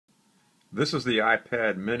This is the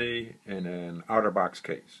iPad mini in an OtterBox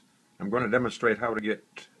case. I'm going to demonstrate how to get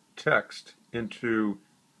text into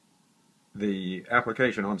the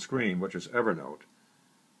application on screen, which is Evernote,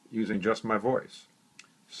 using just my voice.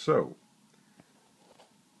 So,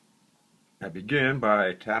 I begin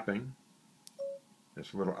by tapping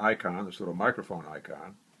this little icon, this little microphone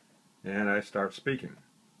icon, and I start speaking.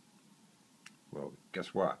 Well,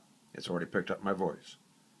 guess what? It's already picked up my voice.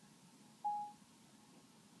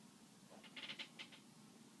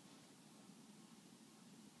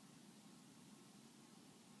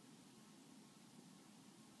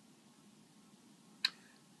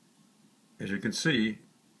 As you can see,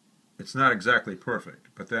 it's not exactly perfect,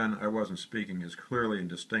 but then I wasn't speaking as clearly and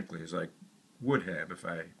distinctly as I would have if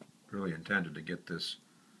I really intended to get this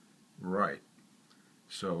right.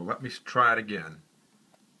 So let me try it again,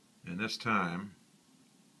 and this time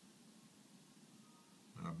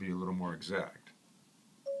I'll be a little more exact.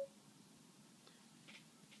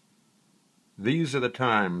 These are the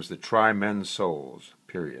times that try men's souls,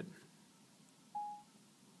 period.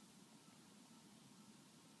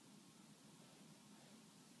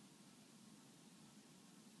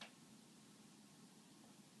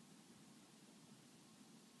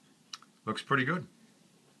 Looks pretty good.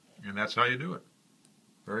 And that's how you do it.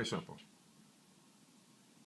 Very simple.